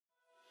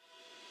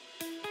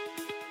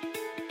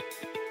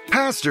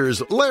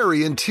Pastors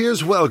Larry and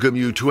Tiz welcome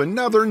you to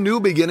another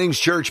New Beginnings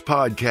Church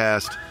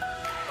podcast.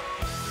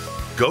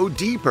 Go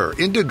deeper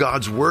into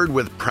God's Word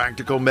with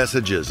practical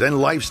messages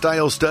and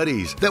lifestyle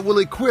studies that will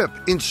equip,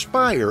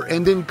 inspire,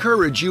 and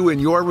encourage you in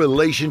your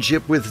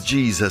relationship with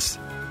Jesus.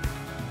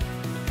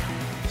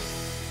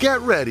 Get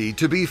ready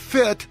to be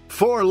fit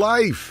for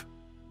life.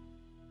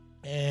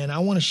 And I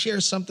want to share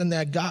something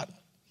that God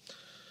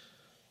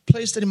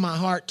placed it in my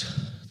heart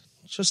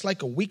just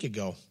like a week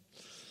ago.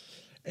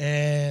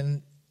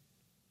 And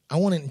I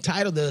want to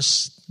entitle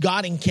this,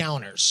 God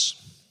Encounters.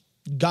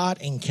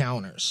 God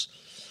Encounters.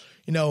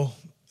 You know,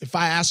 if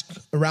I ask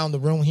around the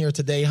room here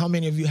today, how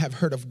many of you have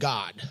heard of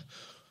God?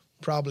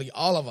 Probably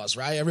all of us,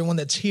 right? Everyone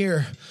that's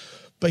here.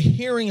 But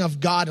hearing of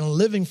God and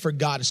living for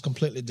God is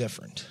completely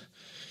different.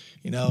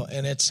 You know,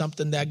 and it's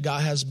something that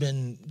God has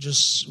been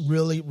just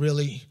really,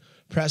 really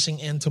pressing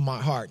into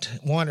my heart.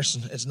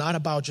 Wanderson, it's not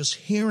about just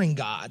hearing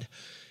God.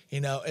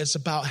 You know, it's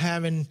about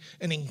having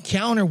an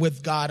encounter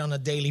with God on a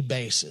daily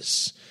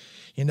basis.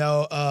 You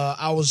know,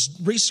 I was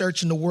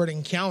researching the word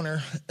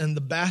encounter, and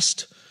the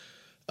best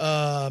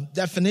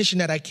definition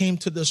that I came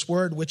to this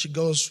word, which it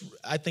goes,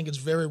 I think it's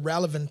very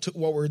relevant to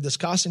what we're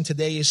discussing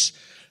today, is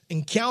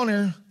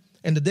encounter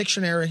in the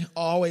dictionary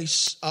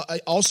always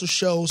also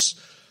shows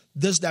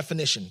this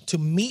definition: to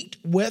meet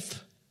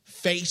with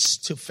face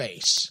to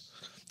face.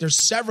 There's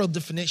several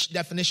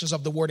definitions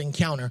of the word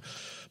encounter,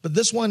 but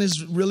this one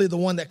is really the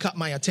one that caught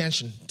my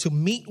attention: to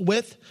meet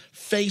with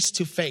face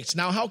to face.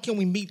 Now, how can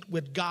we meet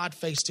with God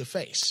face to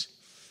face?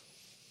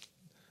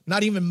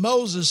 Not even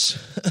Moses,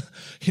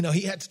 you know,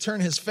 he had to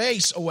turn his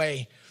face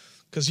away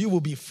because you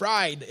will be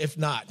fried if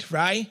not,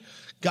 right?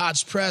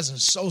 God's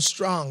presence, so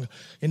strong,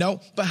 you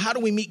know. But how do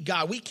we meet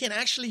God? We can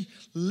actually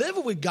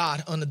live with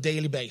God on a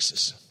daily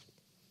basis.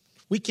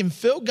 We can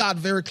feel God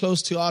very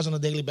close to us on a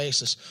daily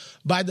basis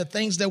by the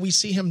things that we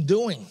see him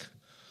doing.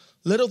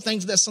 Little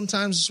things that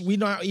sometimes we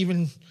don't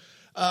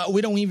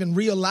even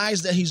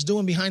realize that he's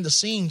doing behind the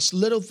scenes.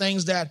 Little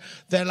things that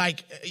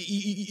like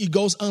it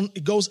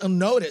goes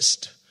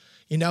unnoticed,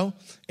 you know.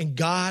 And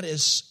God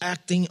is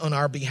acting on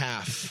our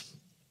behalf.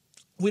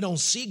 We don't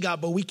see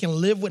God, but we can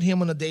live with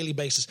him on a daily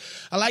basis.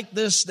 I like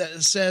this that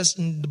it says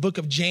in the book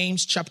of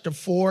James, chapter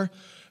 4,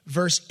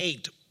 verse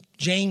 8.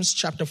 James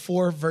chapter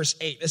 4, verse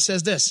 8. It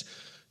says this: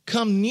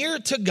 come near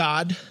to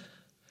God,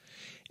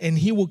 and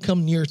he will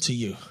come near to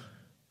you.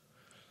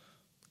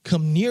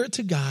 Come near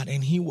to God,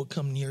 and he will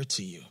come near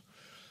to you.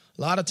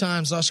 A lot of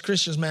times, us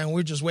Christians, man,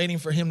 we're just waiting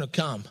for him to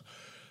come.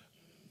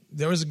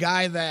 There was a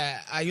guy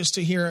that I used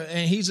to hear,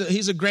 and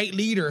he's a great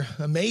leader,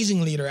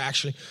 amazing leader,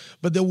 actually.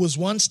 But there was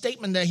one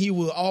statement that he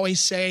would always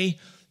say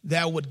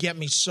that would get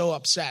me so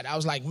upset. I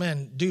was like,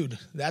 man, dude,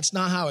 that's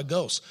not how it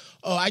goes.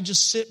 Oh, I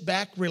just sit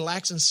back,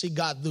 relax, and see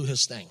God do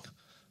his thing.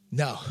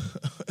 No.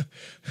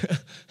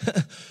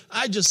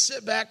 I just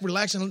sit back,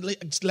 relax, and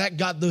let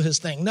God do his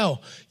thing. No,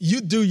 you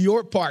do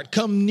your part.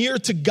 Come near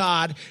to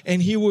God, and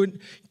he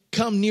would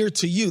come near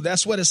to you.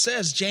 That's what it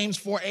says, James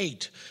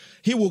 4:8.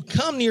 He will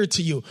come near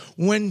to you.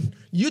 When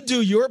you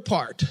do your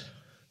part,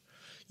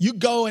 you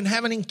go and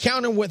have an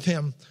encounter with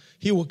him,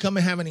 he will come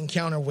and have an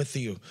encounter with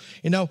you.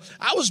 You know,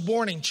 I was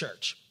born in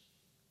church.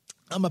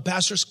 I'm a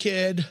pastor's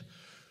kid.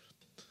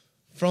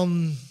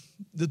 From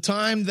the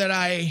time that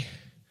I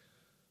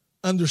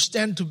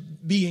understand to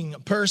being a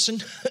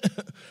person,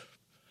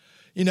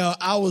 you know,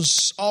 I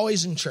was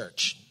always in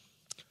church.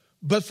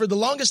 But for the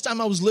longest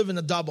time, I was living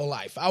a double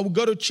life. I would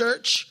go to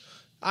church.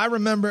 I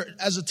remember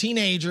as a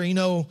teenager, you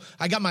know,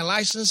 I got my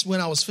license when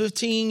I was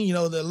 15, you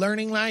know, the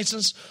learning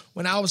license.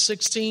 When I was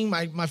 16,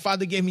 my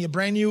father gave me a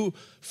brand new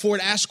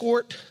Ford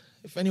Escort,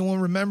 if anyone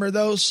remember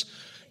those,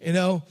 you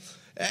know.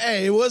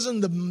 Hey, it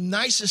wasn't the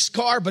nicest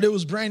car, but it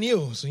was brand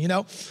new, you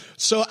know.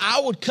 So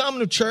I would come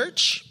to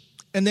church,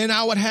 and then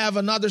I would have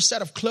another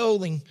set of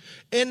clothing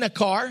in the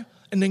car,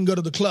 and then go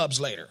to the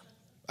clubs later.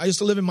 I used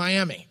to live in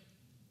Miami.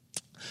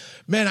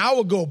 Man, I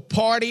would go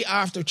party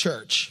after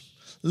church,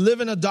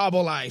 living a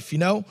double life, you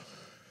know,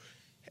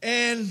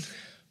 and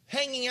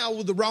hanging out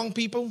with the wrong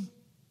people,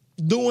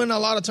 doing a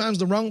lot of times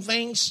the wrong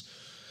things.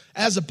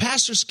 As a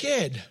pastor's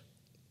kid,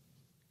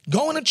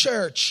 going to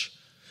church,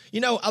 you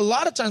know, a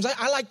lot of times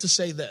I like to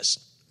say this: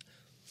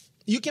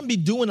 you can be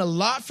doing a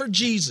lot for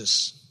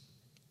Jesus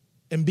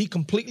and be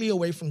completely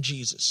away from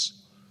Jesus.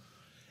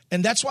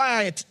 And that's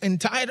why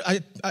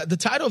the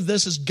title of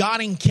this is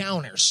God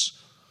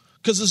Encounters,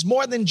 because it's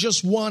more than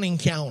just one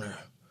encounter,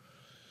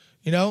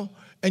 you know.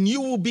 And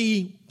you will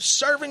be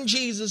serving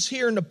Jesus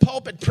here in the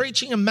pulpit,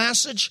 preaching a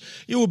message.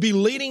 You will be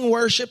leading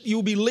worship. You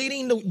will be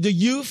leading the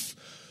youth.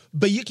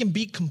 But you can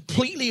be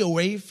completely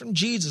away from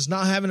Jesus,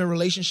 not having a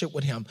relationship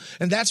with him.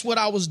 And that's what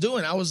I was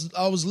doing. I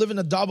was living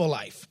a double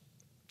life.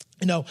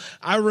 You know,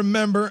 I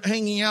remember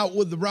hanging out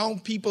with the wrong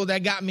people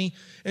that got me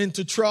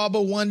into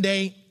trouble. One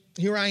day,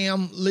 here I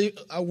am.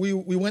 We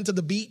went to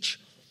the beach.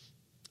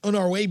 On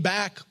our way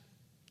back,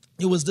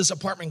 it was this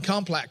apartment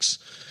complex.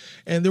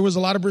 And there was a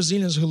lot of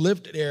Brazilians who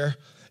lived there.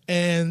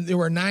 and there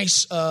were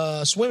nice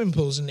swimming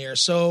pools in there.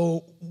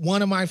 So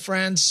one of my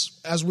friends,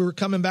 as we were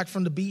coming back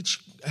from the beach,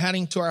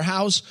 heading to our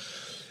house,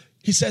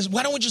 he says,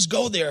 why don't we just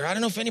go there? I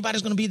don't know if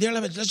anybody's going to be there.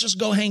 Let's just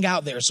go hang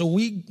out there. So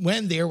we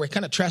went there. We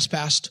kind of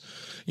trespassed.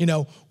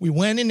 We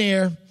went in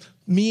there.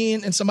 Me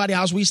and somebody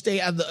else, we stay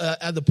at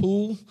the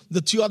pool.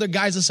 The two other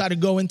guys decided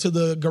to go into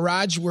the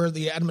garage where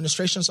the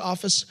administration's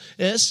office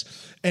is.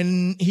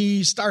 And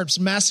he starts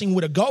messing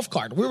with a golf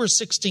cart. We were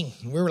 16.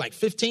 We were like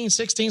 15,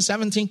 16,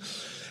 17.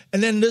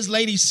 And then this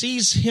lady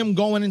sees him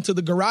going into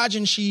the garage,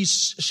 and she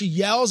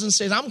yells and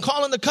says, I'm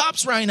calling the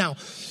cops right now.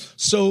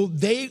 So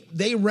they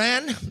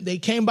ran. They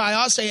came by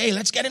us, say, hey,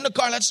 let's get in the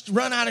car. Let's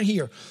run out of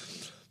here.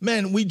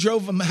 Man, we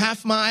drove a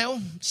half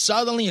mile.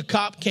 Suddenly a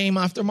cop came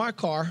after my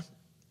car.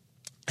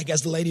 I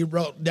guess the lady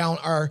wrote down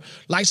our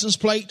license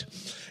plate.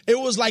 It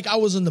was like I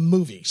was in the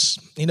movies,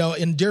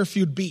 in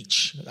Deerfield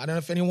Beach. I don't know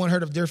if anyone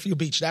heard of Deerfield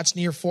Beach. That's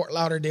near Fort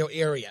Lauderdale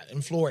area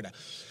in Florida.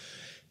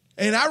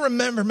 And I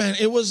remember, man,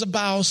 it was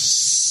about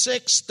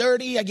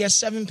 6:30, I guess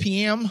 7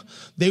 p.m.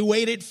 They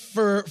waited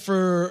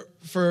for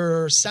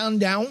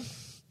sundown.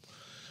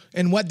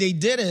 And what they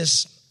did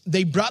is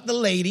they brought the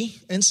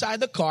lady inside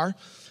the car.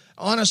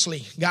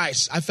 Honestly,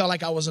 guys, I felt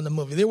like I was in the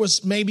movie. There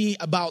was maybe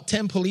about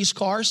 10 police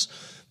cars.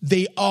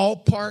 They all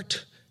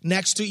parked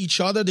next to each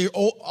other. They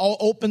all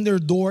opened their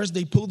doors.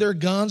 They pulled their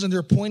guns, and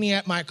they're pointing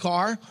at my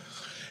car.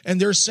 And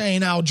they're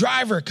saying, now,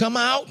 driver, come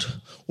out.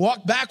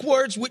 Walk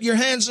backwards with your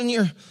hands on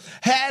your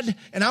head.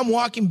 And I'm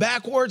walking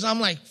backwards. I'm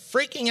like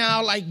freaking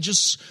out, like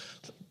just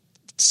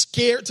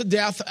scared to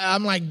death.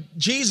 I'm like,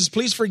 Jesus,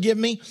 please forgive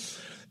me.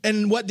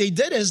 And what they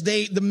did is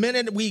the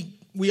minute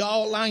we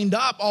all lined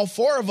up, all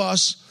four of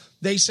us,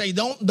 they say,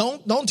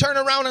 don't turn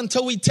around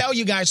until we tell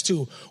you guys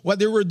to. What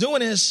they were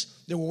doing is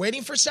they were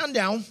waiting for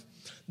sundown.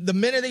 The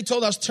minute they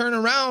told us turn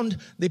around,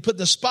 they put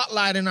the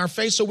spotlight in our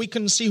face so we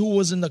couldn't see who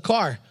was in the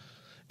car.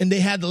 And they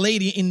had the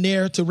lady in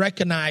there to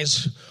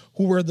recognize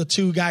who were the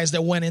two guys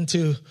that went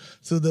into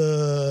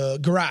the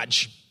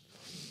garage.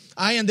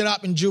 I ended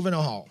up in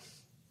juvenile.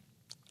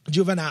 It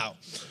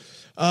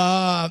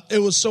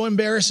was so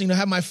embarrassing to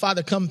have my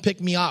father come pick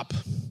me up.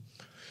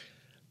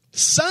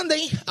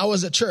 Sunday, I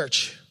was at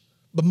church.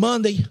 But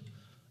Monday,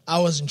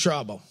 I was in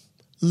trouble,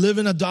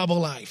 living a double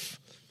life.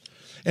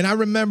 And I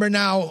remember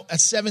now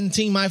at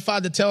 17, my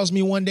father tells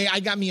me one day,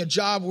 I got me a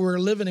job. We were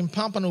living in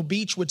Pompano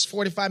Beach, which is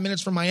 45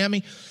 minutes from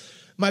Miami.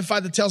 My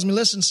father tells me,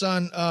 listen,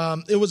 son,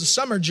 it was a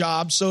summer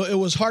job, so it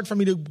was hard for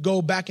me to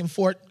go back and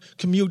forth,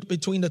 commute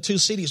between the two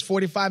cities,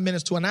 45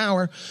 minutes to an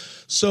hour.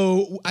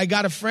 So I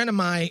got a friend of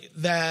mine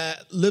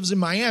that lives in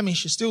Miami.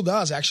 She still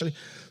does, actually.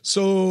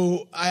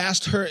 So I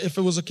asked her if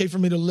it was okay for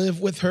me to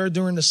live with her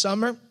during the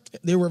summer.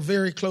 They were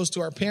very close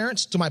to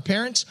my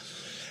parents.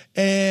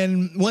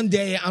 And one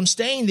day I'm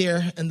staying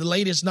there and the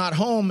lady's not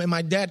home. And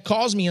my dad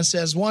calls me and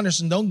says,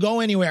 Wanderson, don't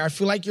go anywhere. I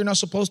feel like you're not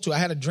supposed to. I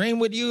had a dream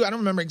with you. I don't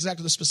remember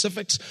exactly the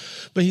specifics,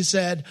 but he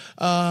said,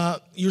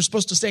 you're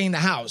supposed to stay in the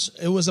house.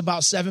 It was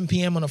about 7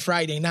 p.m. on a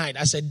Friday night.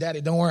 I said, Daddy,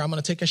 don't worry. I'm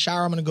going to take a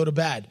shower. I'm going to go to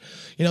bed.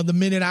 The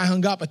minute I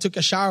hung up, I took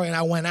a shower and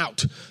I went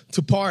out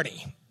to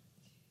party,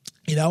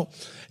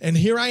 and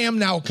here I am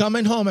now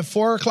coming home at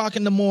 4 o'clock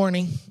in the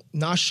morning.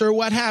 Not sure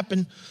what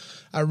happened.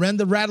 I ran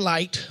the red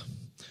light.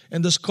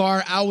 In this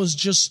car, I was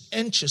just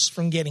inches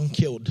from getting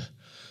killed.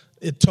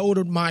 It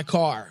totaled my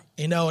car.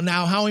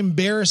 Now how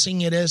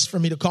embarrassing it is for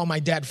me to call my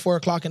dad 4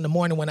 o'clock in the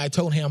morning when I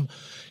told him,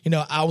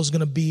 I was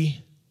going to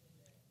be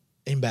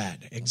in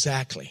bed.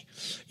 Exactly.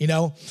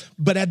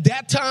 But at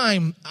that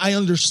time, I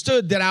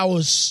understood that I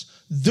was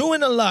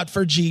doing a lot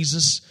for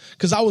Jesus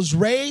because I was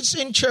raised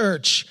in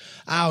church.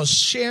 I was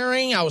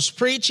sharing, I was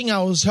preaching,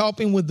 I was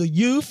helping with the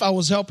youth, I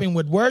was helping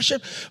with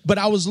worship, but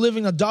I was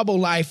living a double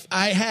life.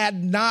 I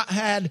had not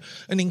had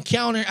an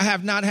encounter. I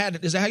have not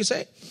had, is that how you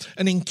say it?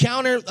 An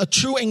encounter, a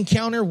true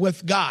encounter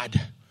with God.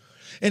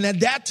 And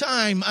at that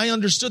time, I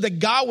understood that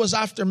God was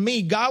after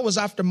me. God was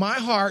after my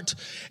heart,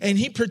 and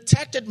he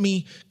protected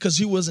me because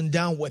he wasn't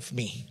down with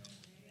me.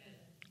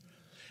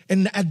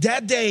 And at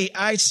that day,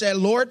 I said,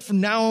 Lord, from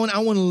now on, I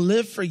want to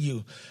live for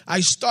you. I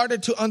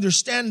started to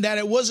understand that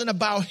it wasn't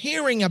about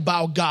hearing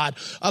about God.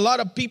 A lot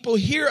of people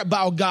hear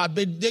about God,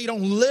 but they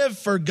don't live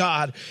for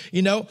God.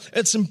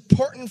 It's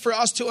important for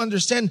us to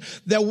understand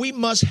that we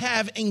must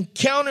have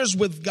encounters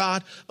with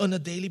God on a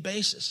daily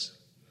basis.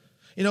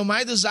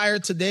 My desire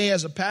today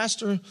as a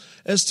pastor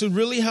is to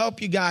really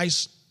help you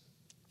guys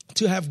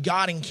to have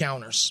God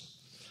encounters.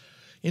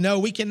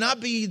 We cannot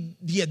be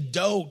the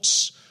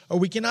adults, or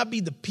we cannot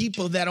be the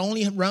people that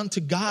only run to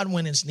God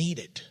when it's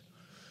needed.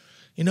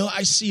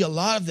 I see a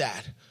lot of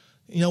that.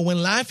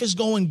 When life is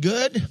going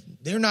good,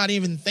 they're not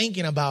even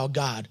thinking about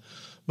God.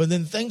 But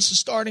then things are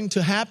starting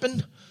to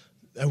happen,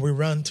 and we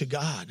run to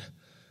God.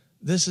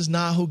 This is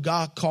not who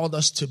God called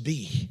us to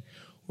be.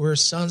 We're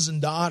sons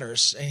and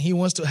daughters, and he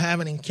wants to have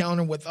an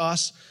encounter with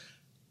us,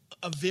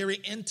 a very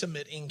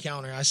intimate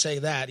encounter. I say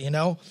that,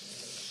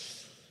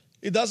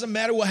 It doesn't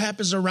matter what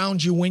happens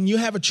around you. When you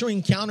have a true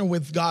encounter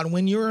with God,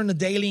 when you're in a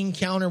daily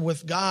encounter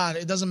with God,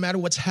 it doesn't matter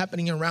what's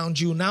happening around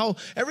you. Now,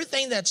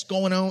 everything that's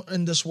going on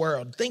in this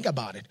world, think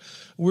about it.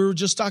 We were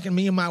just talking,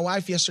 me and my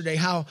wife yesterday,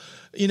 how,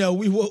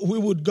 we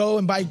would go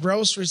and buy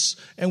groceries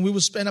and we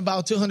would spend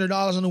about $200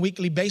 on a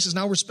weekly basis.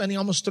 Now we're spending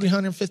almost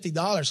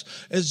 $350.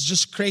 It's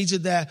just crazy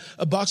that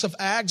a box of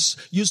eggs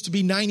used to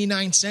be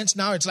 99 cents.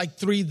 Now it's like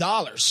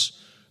 $3.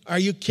 Are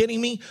you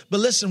kidding me? But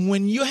listen,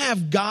 when you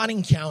have God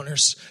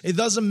encounters, it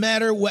doesn't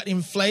matter what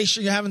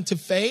inflation you're having to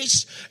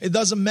face. It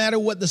doesn't matter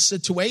what the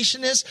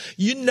situation is.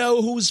 You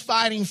know who's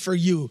fighting for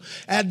you.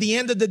 At the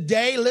end of the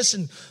day,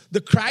 listen,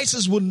 the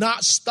crisis will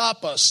not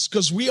stop us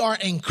because we are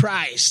in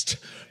Christ,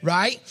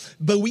 right?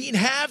 But we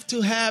have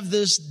to have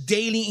this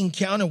daily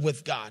encounter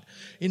with God.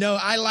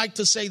 I like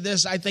to say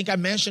this. I think I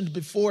mentioned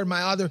before in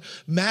my other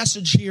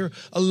message here.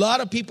 A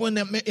lot of people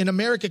in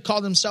America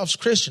call themselves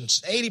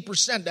Christians.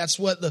 80%, that's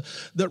what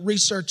the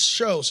research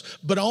shows.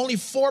 But only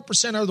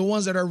 4% are the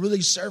ones that are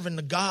really serving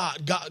the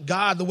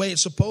God the way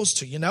it's supposed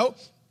to,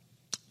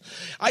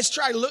 I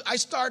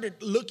started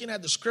looking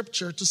at the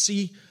scripture to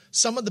see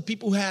some of the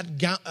people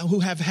who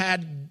have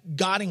had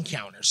God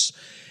encounters.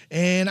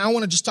 And I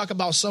want to just talk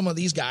about some of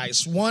these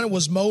guys. One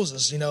was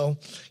Moses.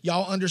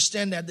 Y'all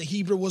understand that the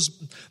Hebrew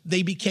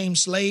they became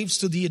slaves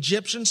to the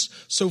Egyptians.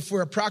 So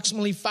for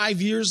approximately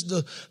 5 years,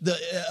 the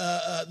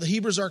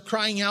Hebrews are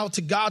crying out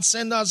to God,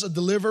 send us a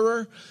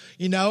deliverer,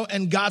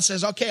 and God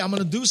says, okay, I'm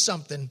going to do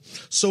something.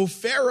 So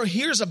Pharaoh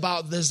hears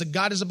about this, that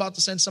God is about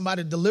to send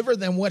somebody to deliver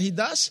them. What he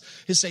does,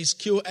 he says,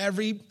 kill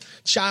every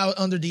child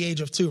under the age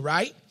of 2,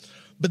 right?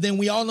 But then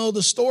we all know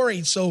the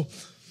story. So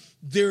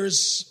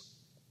there's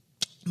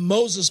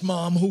Moses'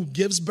 mom who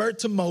gives birth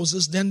to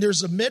Moses. Then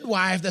there's a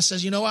midwife that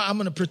says, you know what, I'm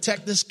going to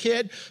protect this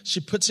kid. She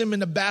puts him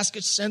in a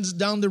basket, sends it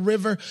down the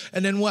river.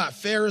 And then what?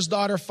 Pharaoh's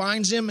daughter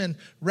finds him and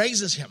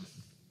raises him.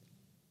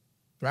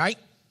 Right?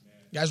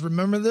 You guys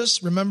remember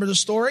this? Remember the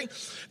story?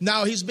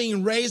 Now he's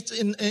being raised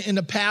in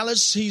the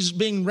palace. He's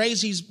being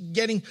raised. He's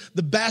getting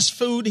the best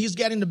food. He's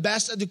getting the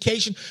best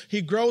education.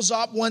 He grows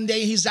up. One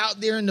day he's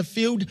out there in the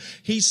field.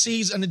 He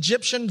sees an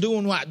Egyptian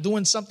doing what?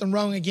 Doing something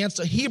wrong against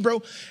a Hebrew.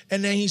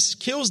 And then he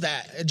kills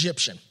that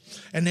Egyptian.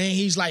 And then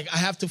he's like, I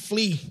have to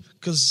flee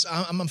because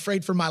I'm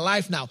afraid for my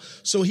life now.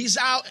 So he's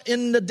out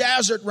in the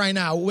desert right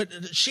now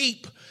with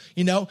sheep,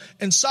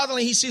 and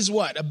suddenly he sees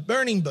what? A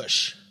burning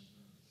bush.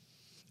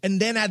 And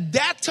then at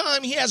that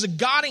time, he has a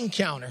God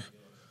encounter.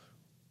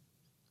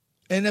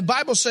 And the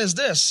Bible says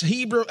this,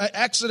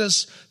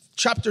 Exodus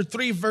chapter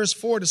 3, verse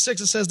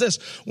 4-6, it says this.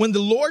 When the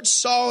Lord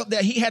saw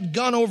that he had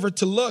gone over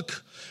to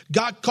look,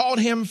 God called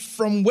him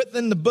from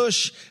within the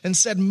bush and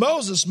said,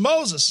 Moses,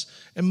 Moses.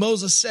 And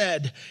Moses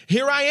said,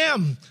 here I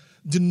am.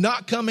 Do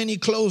not come any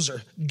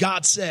closer.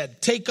 God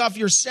said, take off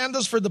your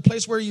sandals, for the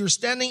place where you're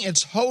standing,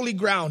 it's holy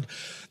ground.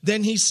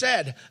 Then he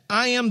said,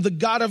 I am the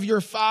God of your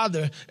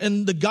father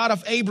and the God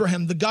of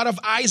Abraham, the God of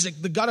Isaac,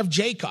 the God of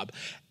Jacob.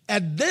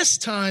 At this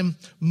time,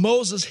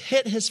 Moses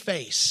hid his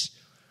face.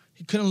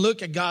 He couldn't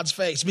look at God's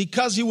face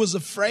because he was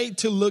afraid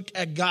to look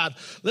at God.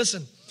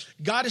 Listen,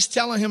 God is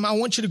telling him, I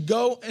want you to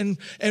go and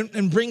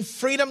bring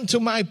freedom to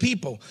my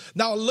people.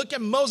 Now look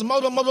at Moses.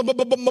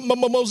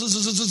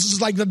 Moses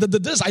is like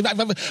this.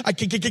 I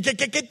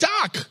can't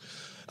talk.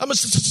 I'm a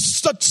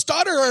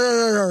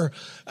stutterer.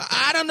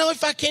 I don't know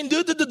if I can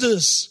do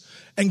this.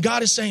 And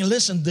God is saying,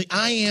 listen, the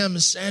I am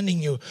is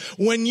sending you.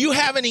 When you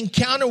have an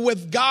encounter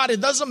with God, it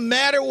doesn't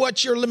matter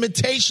what your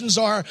limitations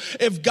are.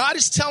 If God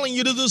is telling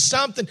you to do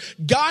something,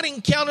 God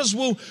encounters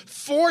will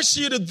force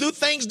you to do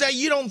things that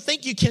you don't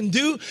think you can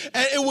do,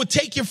 and it will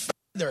take you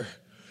further.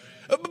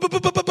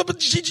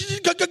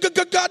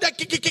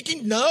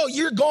 No,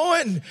 you're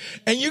going,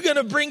 and you're going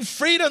to bring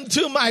freedom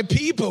to my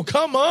people.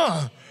 Come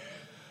on.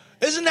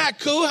 Isn't that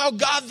cool how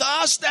God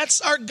does?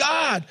 That's our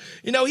God.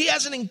 He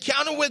has an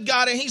encounter with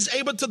God and he's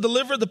able to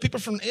deliver the people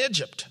from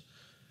Egypt.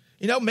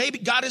 Maybe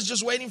God is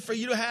just waiting for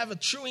you to have a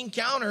true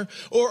encounter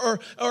or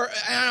and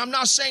I'm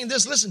not saying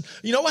this. Listen,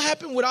 you know what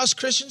happened with us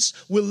Christians?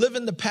 We live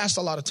in the past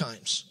a lot of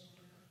times.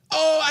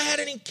 Oh, I had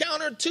an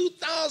encounter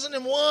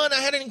 2001. I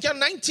had an encounter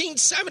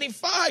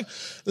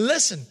 1975.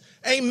 Listen.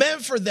 Amen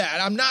for that.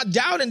 I'm not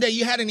doubting that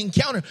you had an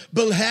encounter,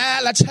 but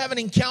let's have an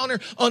encounter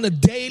on a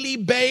daily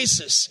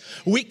basis.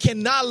 We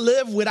cannot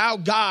live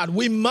without God.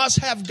 We must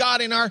have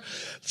God in our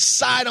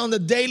side on a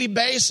daily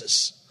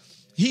basis.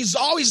 He's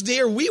always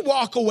there. We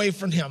walk away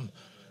from him,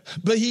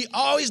 but he's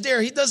always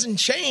there. He doesn't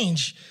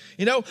change.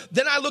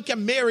 Then I look at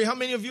Mary. How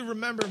many of you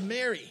remember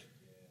Mary?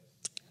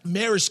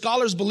 Mary,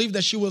 scholars believe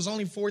that she was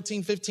only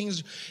 14, 15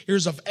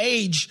 years of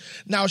age.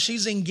 Now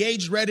she's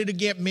engaged, ready to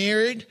get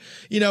married.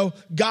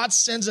 God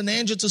sends an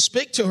angel to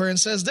speak to her and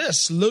says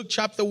this. Luke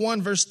chapter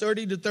 1, verse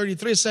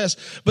 30-33 says,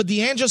 but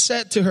the angel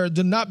said to her,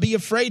 do not be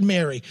afraid,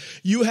 Mary.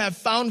 You have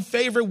found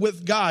favor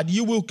with God.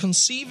 You will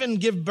conceive and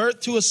give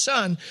birth to a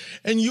son,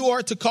 and you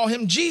are to call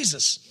him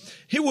Jesus.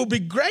 He will be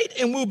great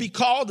and will be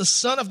called the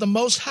Son of the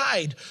Most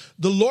High.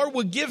 The Lord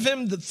will give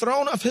him the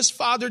throne of his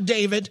father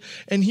David,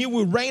 and he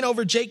will reign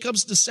over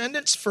Jacob's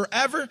descendants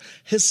forever.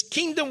 His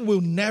kingdom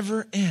will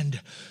never end.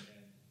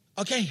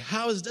 okay,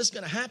 how is this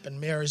going to happen?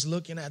 Mary's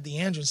looking at the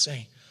angel and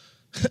saying,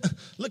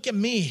 look at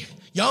me,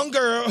 young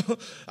girl.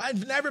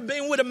 I've never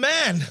been with a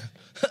man.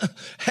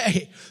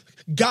 Hey,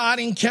 God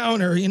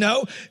encounter,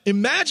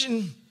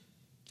 Imagine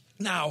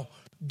now,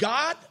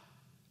 God,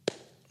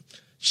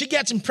 she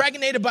gets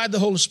impregnated by the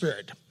Holy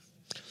Spirit.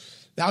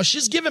 Now,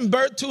 she's given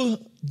birth to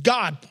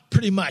God,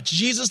 pretty much.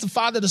 Jesus, the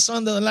Father, the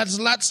Son, I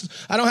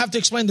don't have to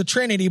explain the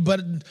Trinity,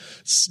 but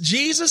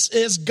Jesus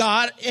is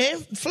God in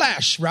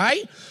flesh,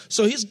 right?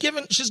 So she's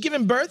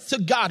given birth to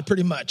God,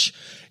 pretty much.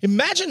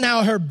 Imagine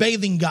now her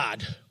bathing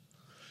God.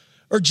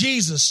 Or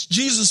Jesus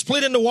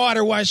split in the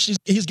water while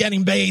he's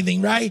getting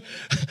bathing, right?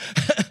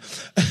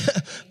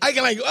 I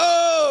can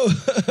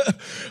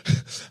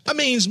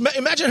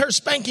imagine her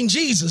spanking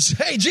Jesus.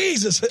 Hey,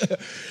 Jesus.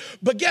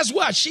 But guess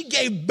what? She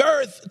gave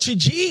birth to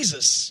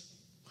Jesus.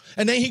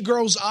 And then he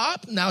grows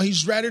up. Now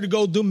he's ready to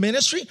go do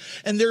ministry.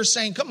 And they're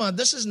saying, come on,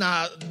 this is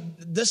not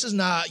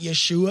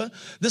Yeshua.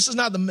 This is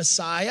not the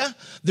Messiah.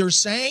 They're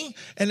saying,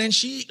 and then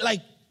she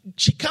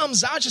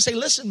comes out, she say,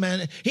 listen,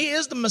 man, he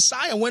is the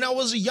Messiah. When I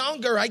was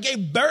younger, I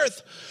gave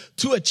birth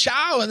to a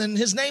child, and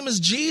his name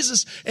is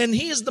Jesus, and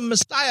he is the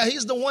Messiah.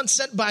 He's the one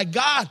sent by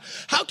God.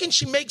 How can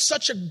she make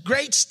such a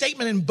great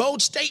statement and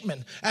bold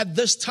statement at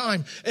this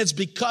time? It's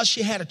because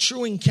she had a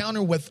true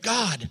encounter with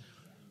God.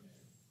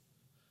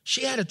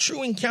 She had a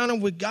true encounter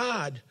with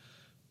God.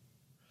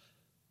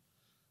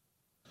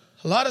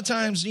 A lot of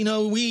times,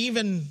 we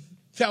even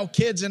tell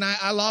kids, and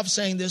I love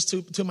saying this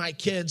to my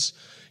kids,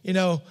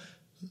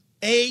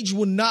 age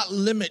will not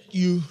limit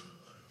you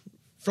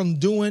from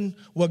doing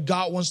what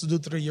God wants to do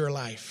through your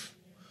life.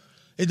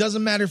 It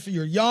doesn't matter if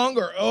you're young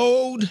or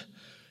old.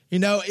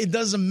 It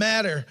doesn't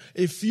matter.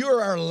 If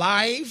you're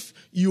alive,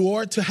 you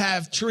are to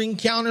have true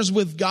encounters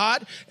with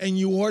God, and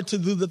you are to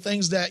do the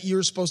things that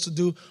you're supposed to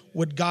do,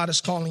 what God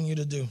is calling you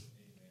to do.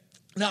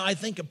 Now, I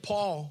think of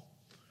Paul.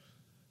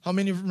 How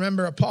many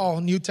remember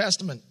Paul, New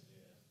Testament?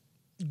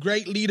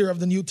 Great leader of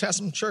the New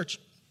Testament church.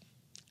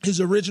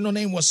 His original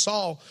name was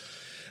Saul.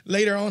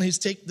 Later on, he's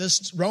take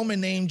this Roman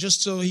name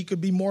just so he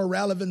could be more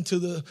relevant to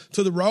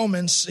the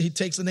Romans. He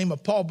takes the name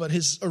of Paul, but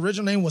his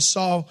original name was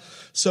Saul.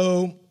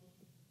 So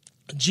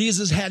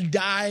Jesus had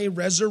died,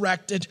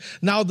 resurrected.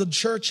 Now the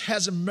church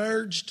has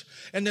emerged,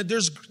 and that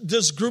there's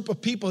this group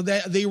of people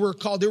that they were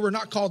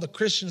not called the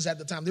Christians at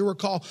the time. They were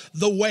called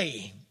the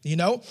Way. They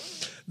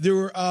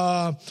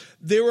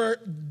were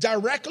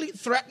directly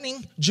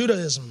threatening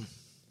Judaism.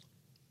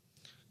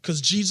 Because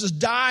Jesus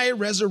died,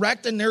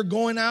 resurrected, and they're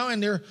going out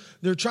and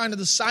they're trying to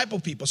disciple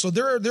people. So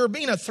they're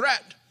being a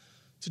threat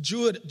to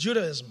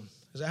Judaism.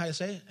 Is that how you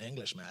say it?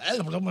 English, man.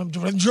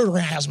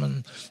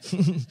 Judaism.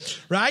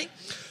 Right?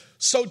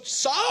 So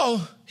Saul,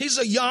 he's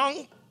a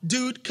young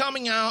dude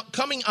coming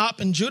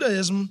up in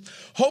Judaism,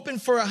 hoping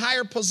for a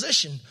higher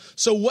position.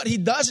 So what he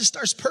does, he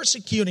starts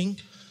persecuting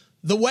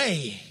the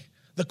Way.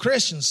 The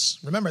Christians,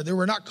 remember, they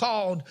were not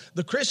called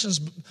the Christians,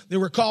 they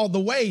were called the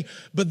Way,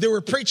 but they were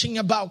preaching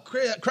about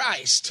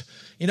Christ.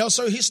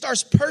 So he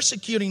starts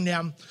persecuting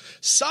them.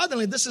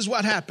 Suddenly, this is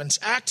what happens.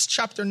 Acts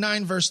chapter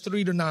 9, verse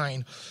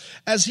 3-9.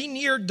 As he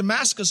neared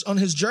Damascus on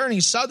his journey,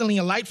 suddenly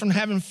a light from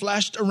heaven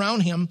flashed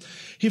around him.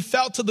 He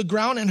fell to the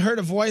ground and heard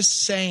a voice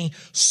saying,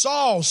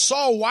 Saul,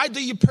 Saul, why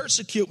do you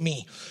persecute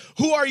me?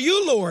 Who are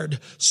you, Lord?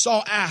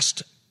 Saul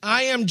asked.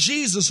 I am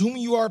Jesus, whom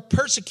you are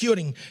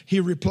persecuting,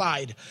 he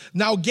replied.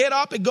 Now get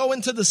up and go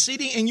into the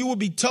city, and you will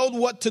be told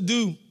what to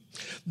do.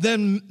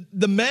 Then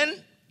the men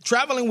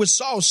traveling with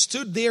Saul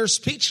stood there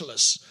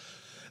speechless.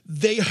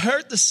 They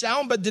heard the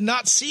sound but did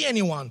not see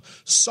anyone.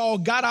 Saul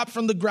got up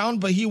from the ground,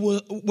 but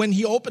when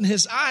he opened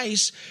his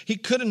eyes, he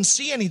couldn't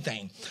see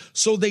anything.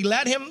 So they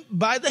led him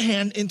by the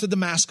hand into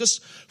Damascus.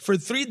 For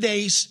 3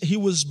 days he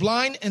was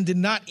blind and did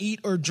not eat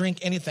or drink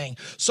anything.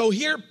 So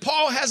here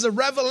Paul has a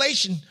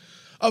revelation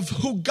of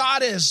who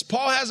God is.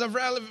 Paul has a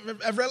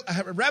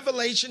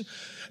revelation,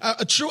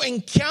 a true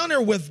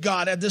encounter with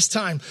God at this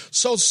time.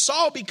 So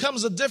Saul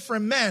becomes a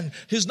different man.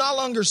 He's no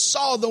longer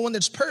Saul, the one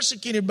that's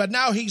persecuted, but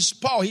now he's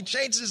Paul. He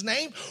changed his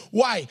name.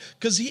 Why?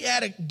 Because he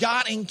had a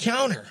God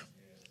encounter.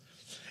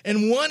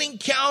 And one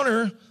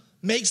encounter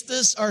makes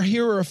this our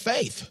hero of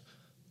faith.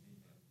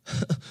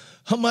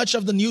 How much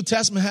of the New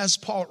Testament has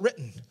Paul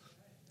written?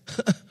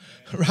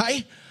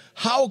 Right?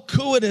 How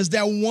cool it is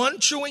that one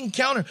true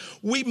encounter.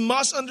 We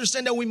must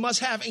understand that we must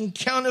have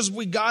encounters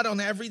with God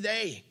on every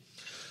day.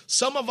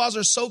 Some of us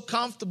are so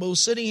comfortable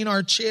sitting in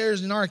our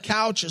chairs, in our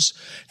couches.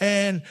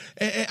 And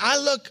I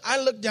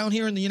look down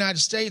here in the United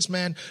States,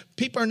 man.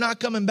 People are not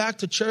coming back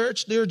to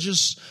church. They're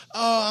just,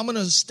 I'm going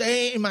to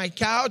stay in my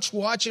couch,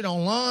 watch it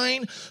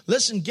online.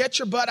 Listen, get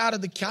your butt out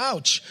of the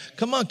couch.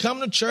 Come on,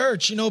 come to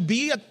church.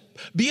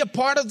 Be a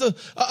part of the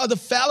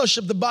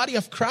fellowship, the body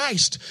of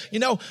Christ.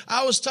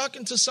 I was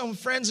talking to some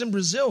friends in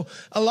Brazil.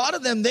 A lot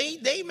of them, they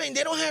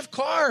don't have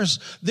cars.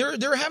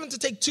 They're having to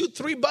take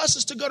 2-3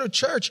 buses to go to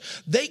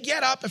church. They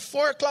get up at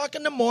 4:00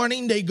 in the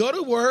morning. They go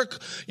to work.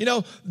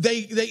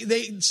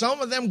 They some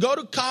of them go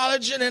to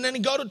college and then they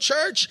go to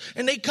church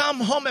and they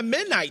come home at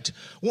midnight.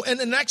 And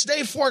the next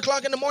day,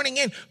 4:00 in the morning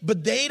again.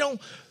 But they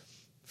don't.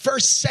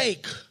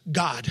 forsake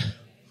God.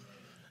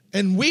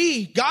 And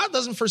God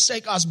doesn't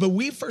forsake us, but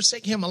we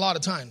forsake him a lot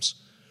of times.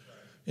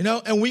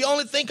 And we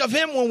only think of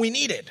him when we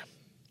need it.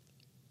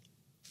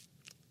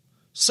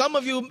 Some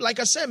of you, like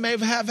I said, may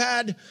have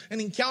had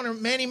an encounter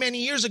many,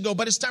 many years ago,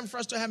 but it's time for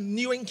us to have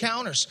new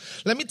encounters.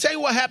 Let me tell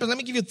you what happens. Let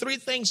me give you 3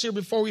 things here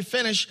before we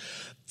finish.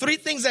 3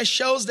 things that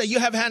shows that you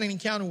have had an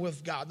encounter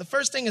with God. The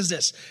first thing is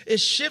this. It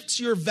shifts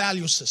your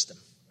value system.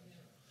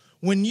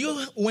 When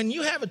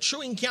you have a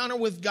true encounter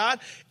with God,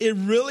 it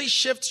really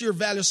shifts your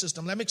value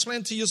system. Let me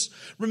explain to you.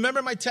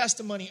 Remember my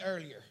testimony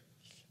earlier,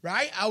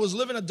 right? I was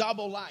living a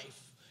double life.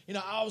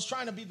 I was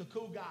trying to be the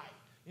cool guy.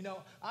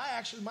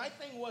 My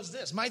thing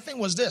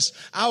was this.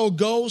 I would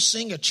go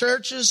sing at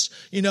churches,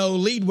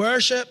 lead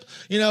worship,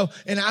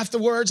 and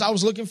afterwards I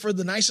was looking for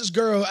the nicest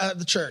girl at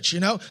the church,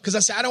 because I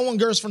said, I don't want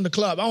girls from the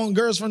club. I want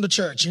girls from the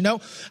church,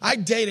 I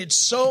dated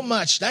so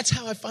much. That's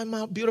how I find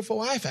my beautiful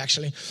wife,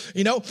 actually,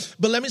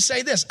 But let me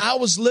say this. I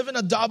was living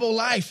a double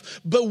life.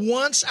 But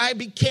once I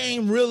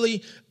became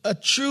really a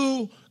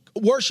true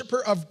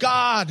worshiper of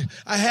God,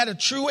 I had a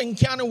true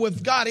encounter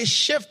with God. It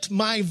shifted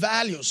my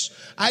values.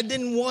 I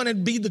didn't want to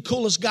be the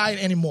coolest guy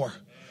anymore.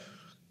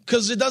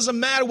 Because it doesn't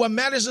matter. What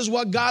matters is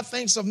what God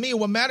thinks of me.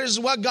 What matters is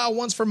what God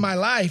wants for my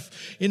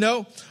life.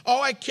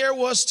 All I care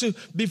was to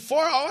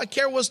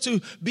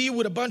be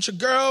with a bunch of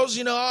girls.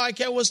 All I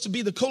care was to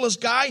be the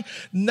coolest guy.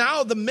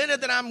 Now, the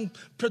minute that I'm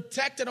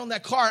protected on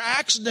that car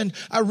accident,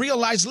 I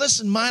realize,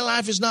 listen, my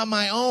life is not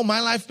my own. My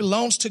life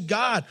belongs to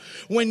God.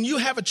 When you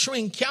have a true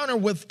encounter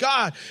with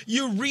God,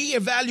 you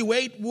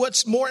reevaluate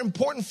what's more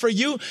important for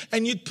you,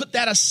 and you put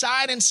that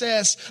aside and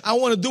says, I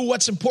want to do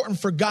what's important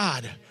for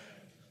God.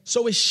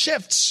 So it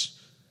shifts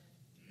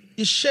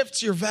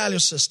your value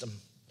system.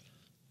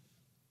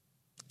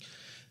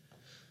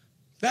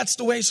 That's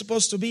the way it's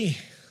supposed to be.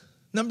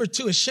 Number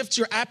 2, it shifts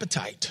your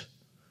appetite.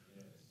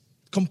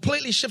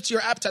 Completely shifts your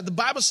appetite. The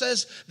Bible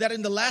says that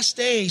in the last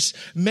days,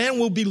 men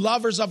will be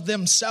lovers of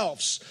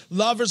themselves,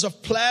 lovers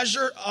of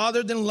pleasure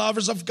other than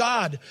lovers of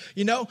God.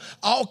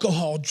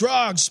 Alcohol,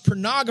 drugs,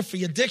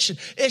 pornography, addiction.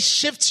 It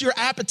shifts your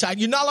appetite.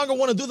 You no longer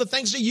want to do the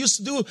things you used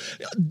to do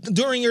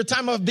during your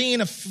time of being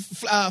a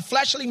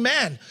fleshly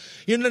man.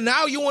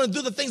 Now you want to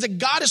do the things that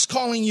God is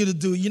calling you to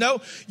do.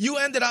 You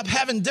ended up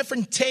having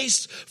different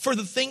tastes for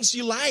the things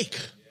you like.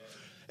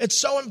 It's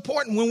so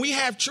important. When we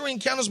have true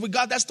encounters with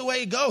God, that's the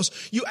way it goes.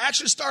 You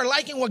actually start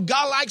liking what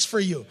God likes for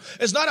you.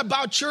 It's not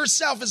about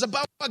yourself. It's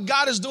about what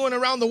God is doing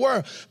around the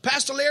world.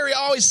 Pastor Larry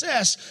always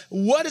says,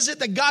 what is it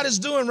that God is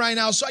doing right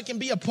now so I can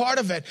be a part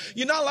of it?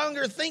 You're no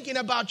longer thinking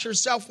about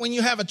yourself when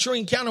you have a true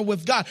encounter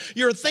with God.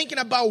 You're thinking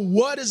about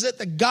what is it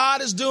that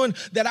God is doing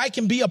that I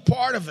can be a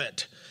part of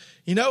it.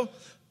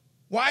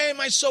 Why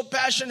am I so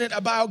passionate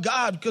about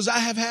God? Because I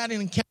have had an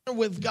encounter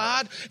with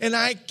God, and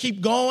I keep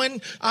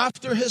going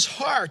after his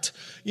heart.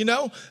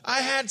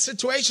 I had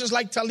situations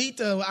like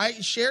Talita. I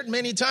shared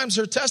many times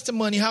her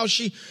testimony, how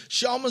she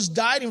almost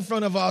died in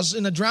front of us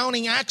in a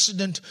drowning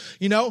accident.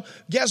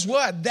 Guess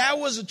what? That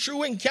was a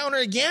true encounter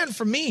again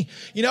for me,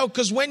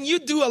 because when you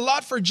do a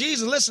lot for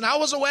Jesus, listen, I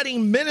was a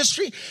wedding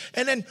ministry,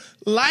 and then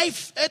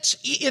life,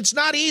 it's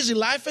not easy.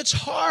 Life, it's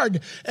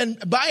hard.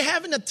 And by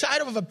having the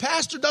title of a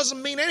pastor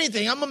doesn't mean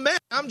anything. I'm a man.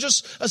 I'm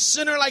just a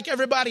sinner like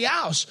everybody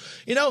else.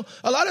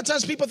 A lot of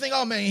times people think,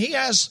 oh man, he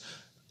has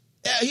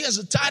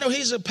a title.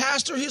 He's a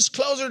pastor. He's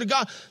closer to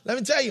God. Let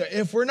me tell you,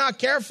 if we're not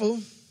careful,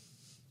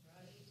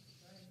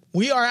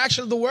 we are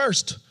actually the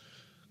worst.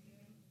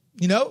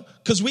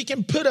 Because we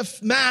can put a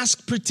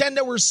mask, pretend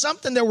that we're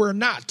something that we're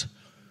not.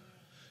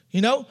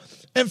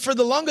 And for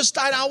the longest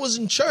time I was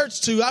in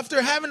church too,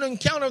 after having an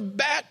encounter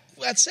back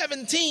at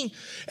 17,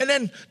 and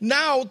then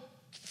now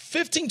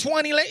 15,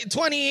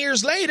 20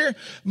 years later,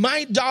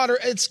 my daughter,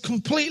 it's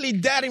completely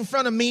dead in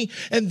front of me.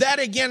 And that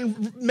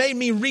again made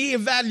me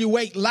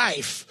reevaluate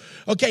life.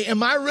 Okay,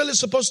 am I really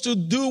supposed to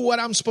do what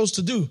I'm supposed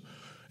to do?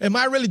 Am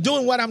I really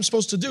doing what I'm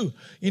supposed to do?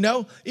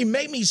 It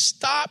made me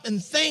stop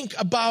and think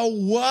about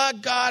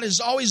what God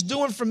is always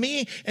doing for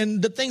me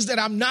and the things that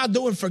I'm not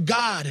doing for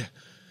God.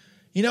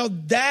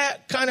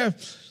 That kind of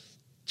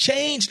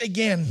changed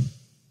again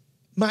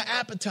my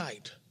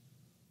appetite.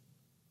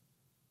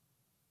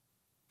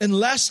 And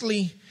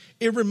lastly,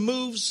 it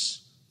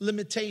removes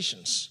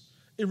limitations.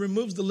 It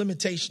removes the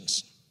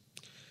limitations.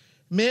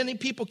 Many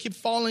people keep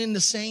falling in the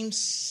same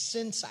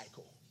sin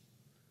cycle.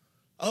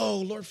 Oh,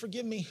 Lord,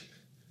 forgive me.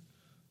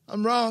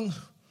 I'm wrong.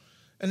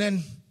 And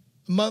then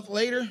a month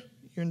later,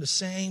 you're in the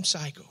same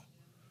cycle.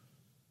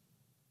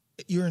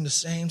 You're in the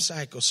same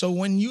cycle. So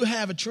when you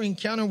have a true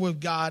encounter with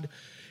God,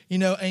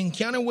 an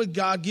encounter with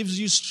God gives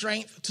you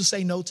strength to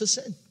say no to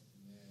sin.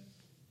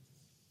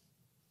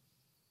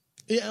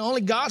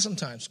 Only God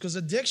sometimes, because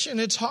addiction,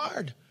 it's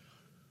hard.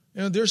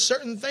 There's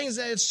certain things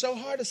that it's so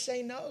hard to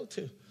say no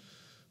to.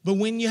 But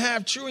when you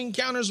have true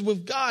encounters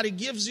with God, it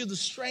gives you the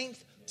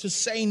strength to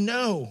say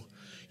no.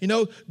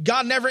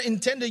 God never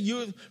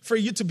intended for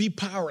you to be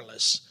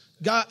powerless.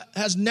 God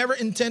has never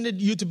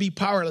intended you to be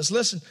powerless.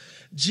 Listen,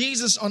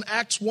 Jesus on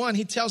Acts 1,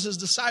 he tells his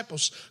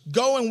disciples,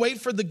 go and wait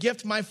for the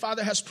gift my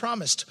Father has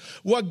promised.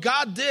 What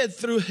God did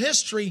through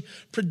history,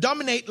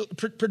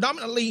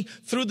 predominantly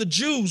through the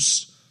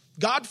Jews,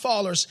 God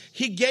followers,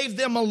 he gave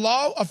them a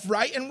law of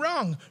right and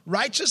wrong,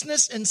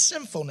 righteousness and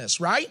sinfulness,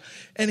 right?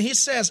 And he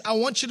says, I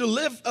want you to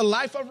live a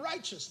life of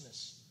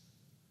righteousness.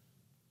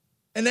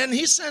 And then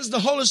he sends the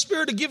Holy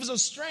Spirit to give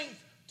us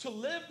strength to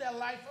live that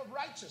life of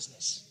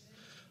righteousness.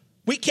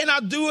 We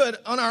cannot do it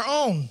on our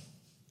own.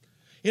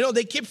 You know,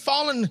 they keep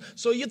falling.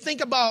 So you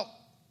think about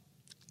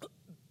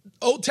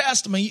Old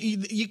Testament,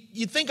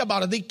 you think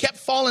about it. They kept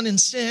falling in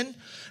sin,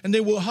 and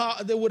they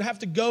would have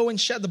to go and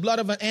shed the blood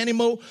of an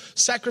animal,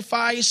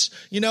 sacrifice,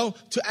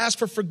 to ask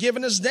for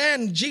forgiveness.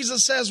 Then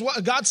Jesus says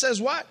what? God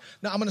says what?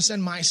 No, I'm going to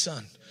send my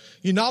son.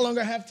 You no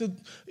longer have to.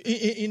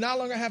 You no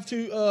longer have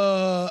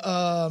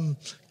to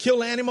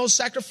kill animals,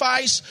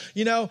 sacrifice.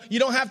 You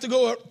don't have to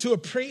go to a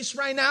priest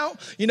right now.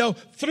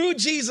 Through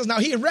Jesus, now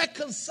he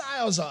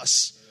reconciles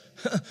us.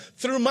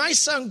 Through my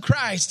son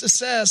Christ, it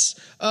says,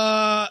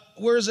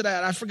 where is it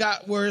at? I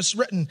forgot where it's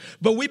written.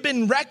 But we've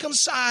been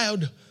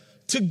reconciled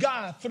to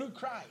God through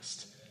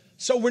Christ.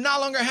 So we no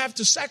longer have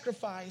to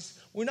sacrifice.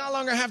 We no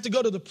longer have to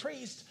go to the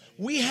priest.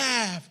 We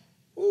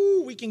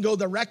can go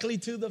directly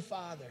to the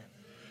Father.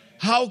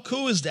 How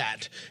cool is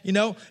that?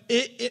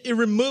 It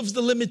removes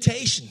the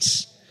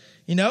limitations.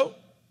 It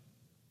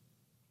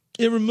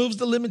removes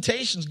the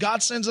limitations.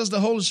 God sends us the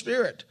Holy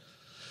Spirit.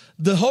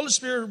 The Holy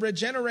Spirit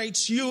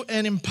regenerates you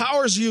and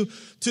empowers you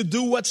to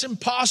do what's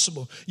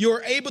impossible. You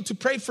are able to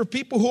pray for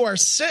people who are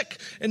sick,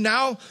 and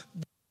now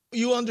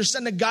you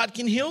understand that God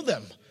can heal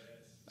them.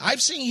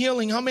 I've seen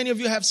healing. How many of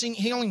you have seen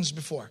healings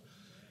before?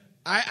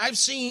 I've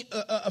seen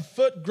a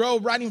foot grow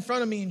right in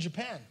front of me in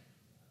Japan.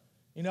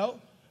 Not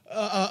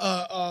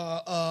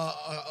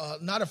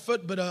a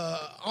foot, but a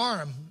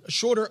arm, a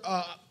shorter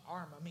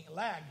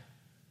leg.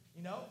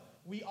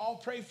 We all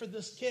pray for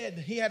this kid.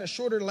 He had a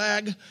shorter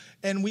leg,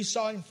 and we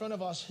saw in front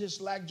of us,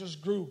 his leg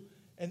just grew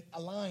and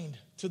aligned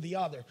to the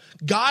other.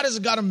 God is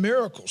a God of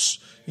miracles,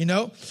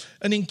 An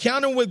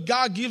encounter with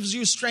God gives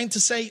you strength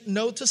to say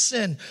no to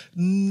sin.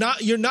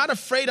 You're not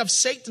afraid of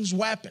Satan's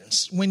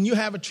weapons when you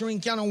have a true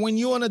encounter. When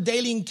you're on a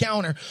daily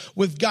encounter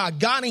with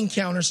God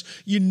encounters,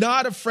 you're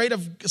not afraid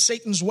of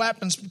Satan's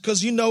weapons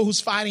because you know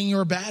who's fighting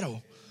your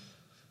battle.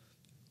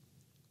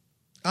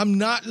 I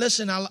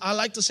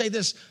like to say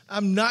this.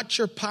 I'm not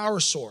your power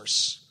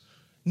source.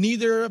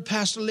 Neither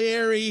Pastor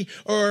Larry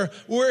or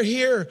we're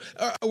here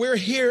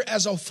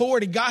as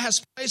authority. God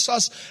has placed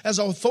us as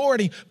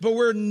authority, but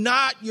we're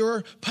not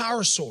your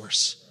power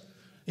source.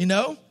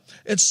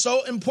 It's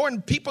so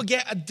important. People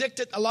get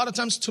addicted a lot of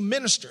times to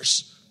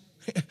ministers.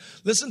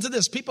 Listen to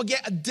this. People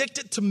get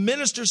addicted to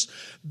ministers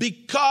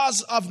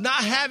because of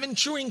not having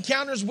true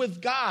encounters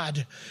with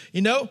God.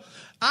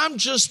 I'm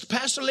just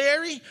Pastor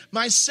Larry,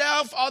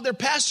 myself, other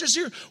pastors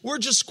here. We're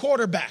just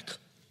quarterback.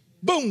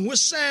 Boom, we'll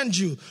send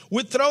you.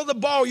 We throw the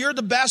ball. You're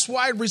the best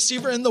wide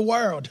receiver in the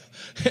world.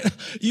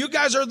 You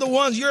guys are the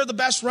ones. You're the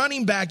best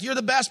running back. You're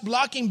the best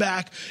blocking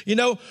back.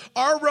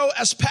 Our role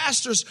as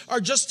pastors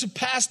are just to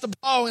pass the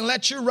ball and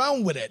let you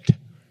run with it.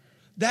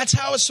 That's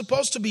how it's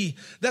supposed to be.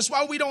 That's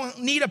why we don't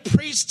need a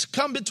priest to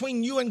come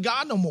between you and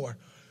God no more.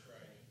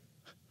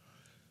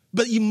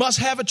 But you must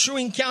have a true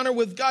encounter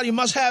with God. You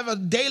must have a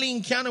daily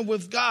encounter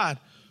with God.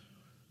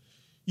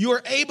 You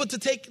are able to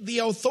take the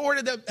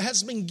authority that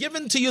has been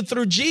given to you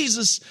through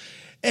Jesus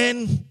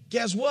and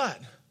guess what?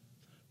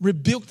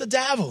 Rebuke the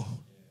devil.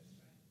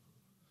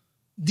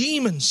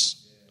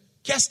 Demons.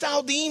 Cast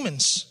out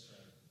demons.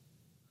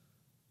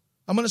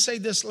 I'm going to say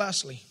this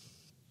lastly.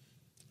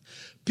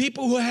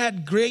 People who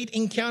had great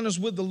encounters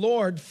with the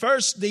Lord,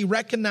 first they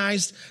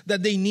recognized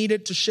that they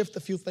needed to shift a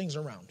few things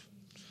around.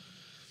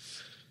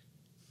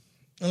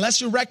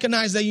 Unless you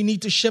recognize that you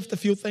need to shift a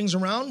few things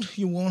around,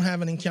 you won't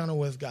have an encounter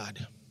with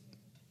God.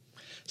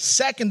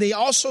 Second, they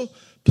also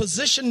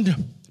positioned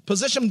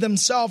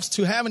themselves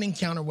to have an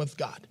encounter with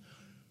God.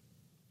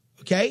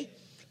 Okay?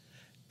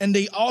 And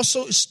they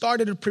also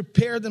started to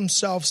prepare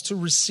themselves to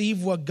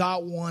receive what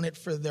God wanted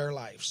for their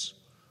lives.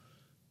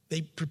 They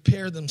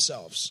prepare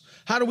themselves.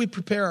 How do we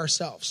prepare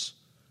ourselves?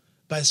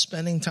 By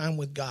spending time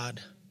with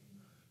God.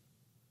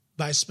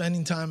 By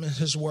spending time in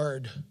His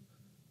Word.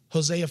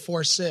 Hosea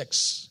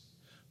 4:6.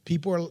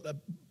 People are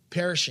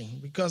perishing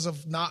because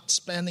of not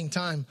spending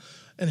time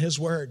in His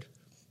Word.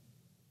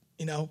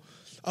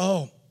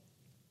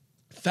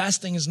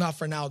 Fasting is not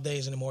for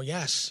nowadays anymore.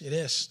 Yes, it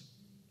is.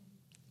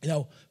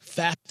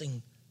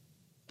 Fasting,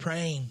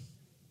 praying,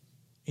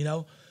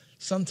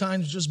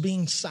 sometimes just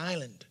being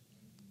silent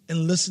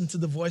and listen to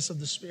the voice of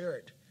the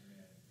Spirit.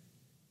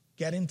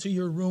 Get into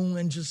your room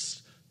and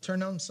just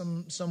turn on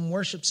some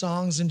worship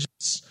songs and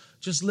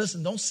just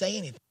listen. Don't say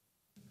anything.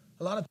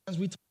 A lot of times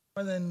we talk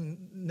more than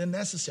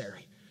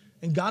necessary.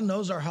 And God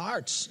knows our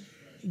hearts.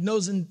 He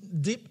knows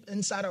deep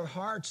inside our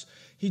hearts.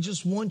 He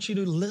just wants you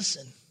to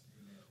listen.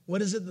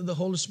 What is it that the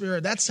Holy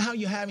Spirit, that's how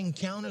you have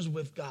encounters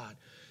with God.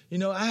 You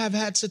know, I have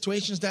had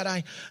situations that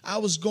I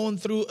was going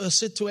through a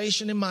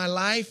situation in my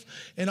life,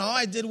 and all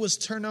I did was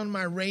turn on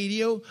my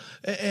radio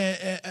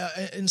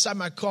inside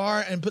my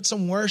car and put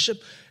some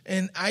worship.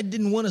 And I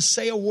didn't want to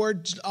say a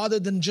word other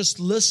than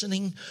just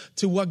listening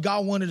to what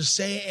God wanted to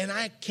say. And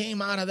I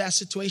came out of that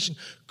situation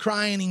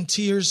crying in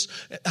tears,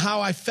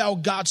 how I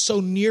felt God so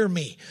near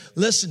me.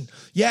 Listen,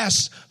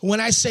 yes, when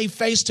I say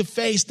face to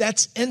face,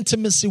 that's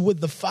intimacy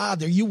with the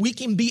Father. We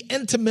can be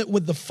intimate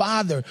with the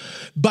Father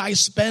by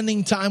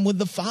spending time with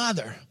the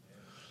Father.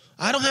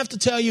 I don't have to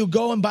tell you,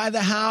 go and buy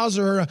the house,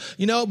 or,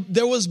 you know,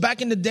 there was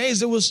back in the days,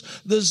 there was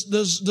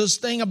this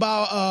thing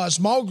about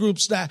small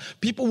groups that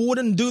people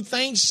wouldn't do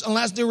things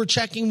unless they were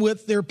checking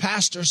with their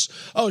pastors.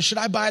 Oh, should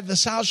I buy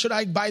this house? Should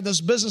I buy this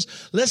business?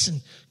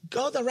 Listen,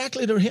 go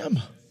directly to him.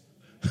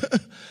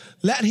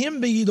 Let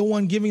him be the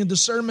one giving a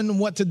discernment on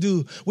what to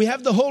do. We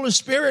have the Holy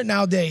Spirit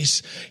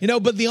nowadays, you know,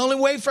 but the only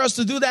way for us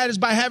to do that is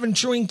by having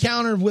true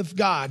encounter with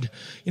God,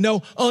 you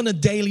know, on a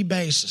daily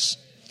basis.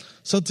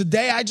 So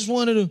today I just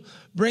wanted to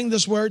bring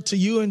this word to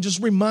you and just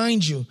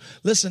remind you,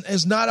 listen,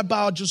 it's not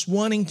about just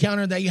one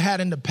encounter that you had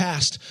in the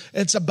past.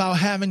 It's about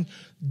having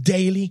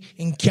daily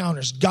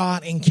encounters,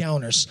 God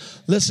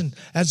encounters. Listen,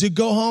 as you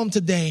go home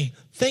today,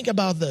 think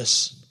about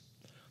this.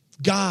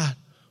 God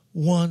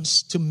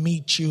wants to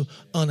meet you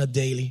on a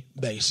daily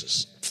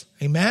basis.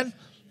 Amen?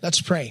 Let's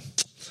pray.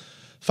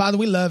 Father,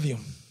 we love you.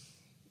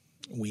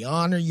 We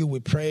honor you. We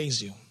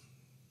praise you.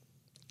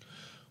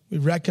 We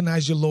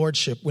recognize your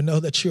lordship. We know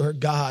that you are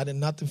God and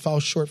nothing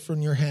falls short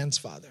from your hands,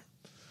 Father.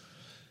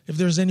 If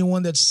there's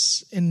anyone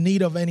that's in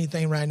need of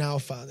anything right now,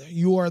 Father,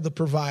 you are the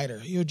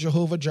provider. You're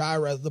Jehovah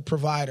Jireh, the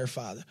provider,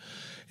 Father.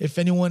 If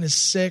anyone is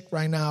sick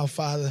right now,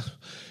 Father,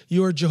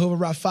 you are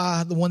Jehovah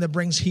Rapha, the one that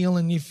brings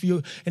healing. If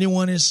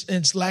anyone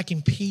is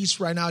lacking peace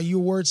right now, your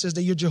word says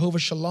that you're Jehovah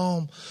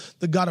Shalom,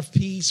 the God of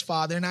peace,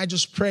 Father. And I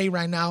just pray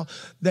right now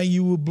that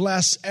you will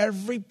bless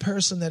every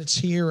person that's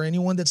here or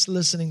anyone that's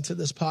listening to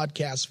this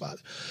podcast,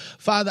 Father.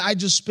 Father, I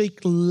just speak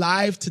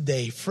life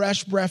today,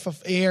 fresh breath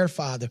of air,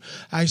 Father.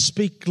 I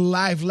speak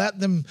life. Let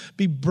them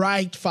be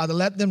bright, Father.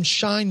 Let them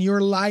shine your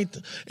light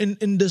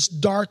in this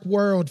dark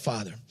world,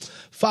 Father.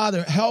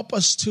 Father, help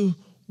us to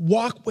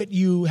walk with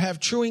you, have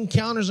true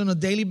encounters on a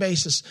daily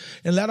basis,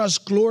 and let us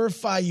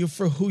glorify you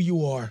for who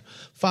you are.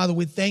 Father,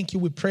 we thank you.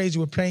 We praise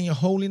you. We pray in your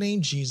holy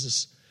name,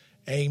 Jesus.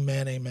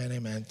 Amen, amen,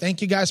 amen.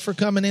 Thank you guys for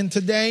coming in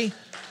today.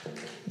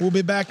 We'll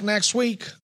be back next week.